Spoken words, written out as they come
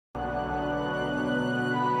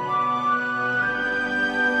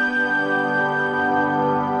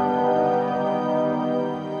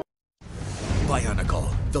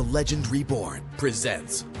The Legend Reborn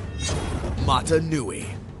presents Mata Nui,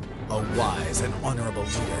 a wise and honorable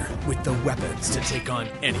leader with the weapons to take on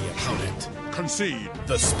any opponent. Concede.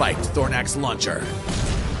 The spiked Thornax launcher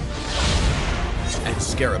and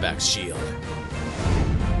Scarabak's shield.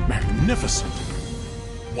 Magnificent.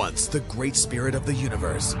 Once the great spirit of the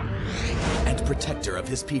universe and protector of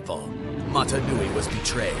his people, Mata Nui was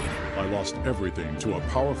betrayed. I lost everything to a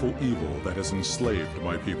powerful evil that has enslaved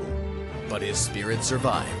my people. But his spirit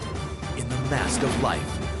survived in the mask of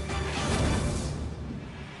life.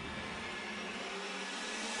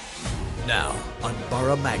 Now, on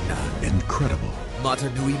Bara Magna, Incredible. Mata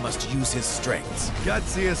Nui must use his strengths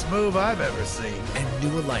Gutsiest move I've ever seen. and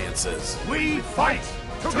new alliances We fight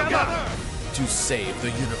together! to save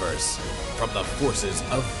the universe from the forces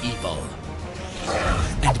of evil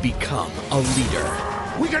and become a leader,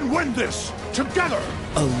 We can win this together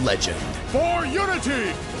a legend. for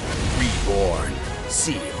unity. Reborn.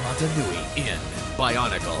 See Mata Nui in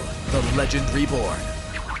Bionicle, The Legend Reborn.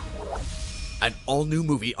 An all-new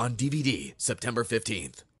movie on DVD, September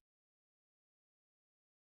 15th.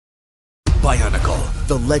 Bionicle,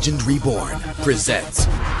 The Legend Reborn presents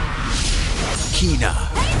Kiina,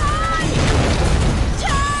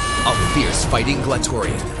 a fierce fighting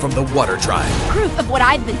Glatorian from the Water Tribe Proof of what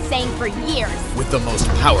I've been saying for years. with the most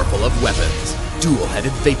powerful of weapons,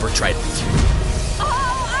 dual-headed Vapor Trident.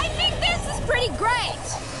 Oh, I think this is pretty great.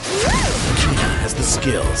 Kiina has the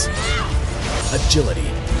skills, agility,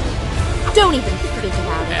 Don't even think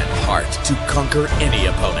about it. and heart to conquer any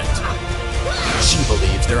opponent. She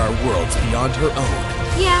believes there are worlds beyond her own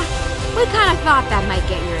Yeah, we kind of thought that might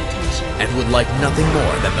get your attention. and would like nothing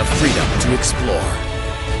more than the freedom to explore.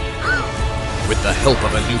 With the help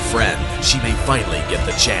of a new friend, she may finally get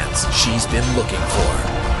the chance she's been looking for.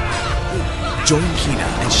 Join Kiina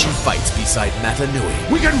as she fights beside Mata Nui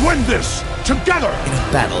We can win this together in a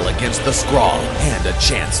battle against the Skrull and a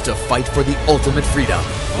chance to fight for the ultimate freedom.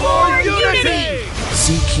 For unity!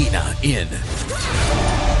 See Kiina in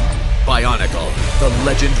Bionicle, The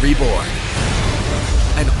Legend Reborn.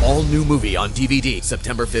 An all-new movie on DVD,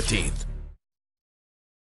 September 15th.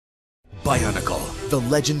 Bionicle, The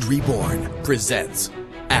Legend Reborn presents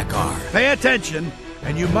Ackar, Pay attention,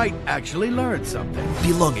 and you might actually learn something.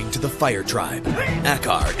 belonging to the Fire Tribe.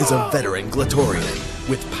 Ackar is a veteran Glatorian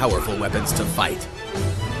with powerful weapons to fight.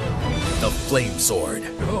 The Flame Sword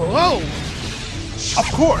Oh! Of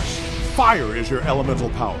course. Fire is your elemental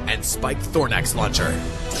power. and spiked Thornax launcher.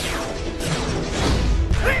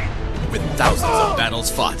 With thousands of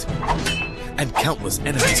battles fought and countless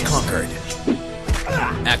enemies conquered,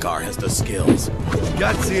 Ackar has the skills,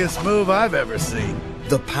 Gutsiest move I've ever seen.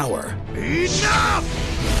 the power, Enough!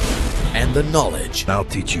 and the knowledge I'll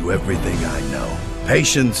teach you everything I know.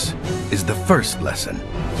 Patience is the first lesson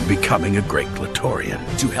in becoming a great Glatorian.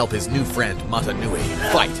 to help his new friend Mata Nui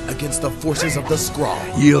fight against the forces of the Skrull.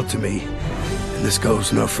 Yield to me, and this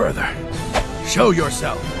goes no further. Show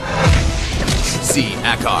yourself. See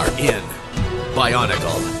Ackar in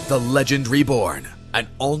Bionicle, The Legend Reborn. An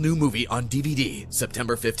all-new movie on DVD,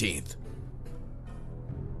 September 15th.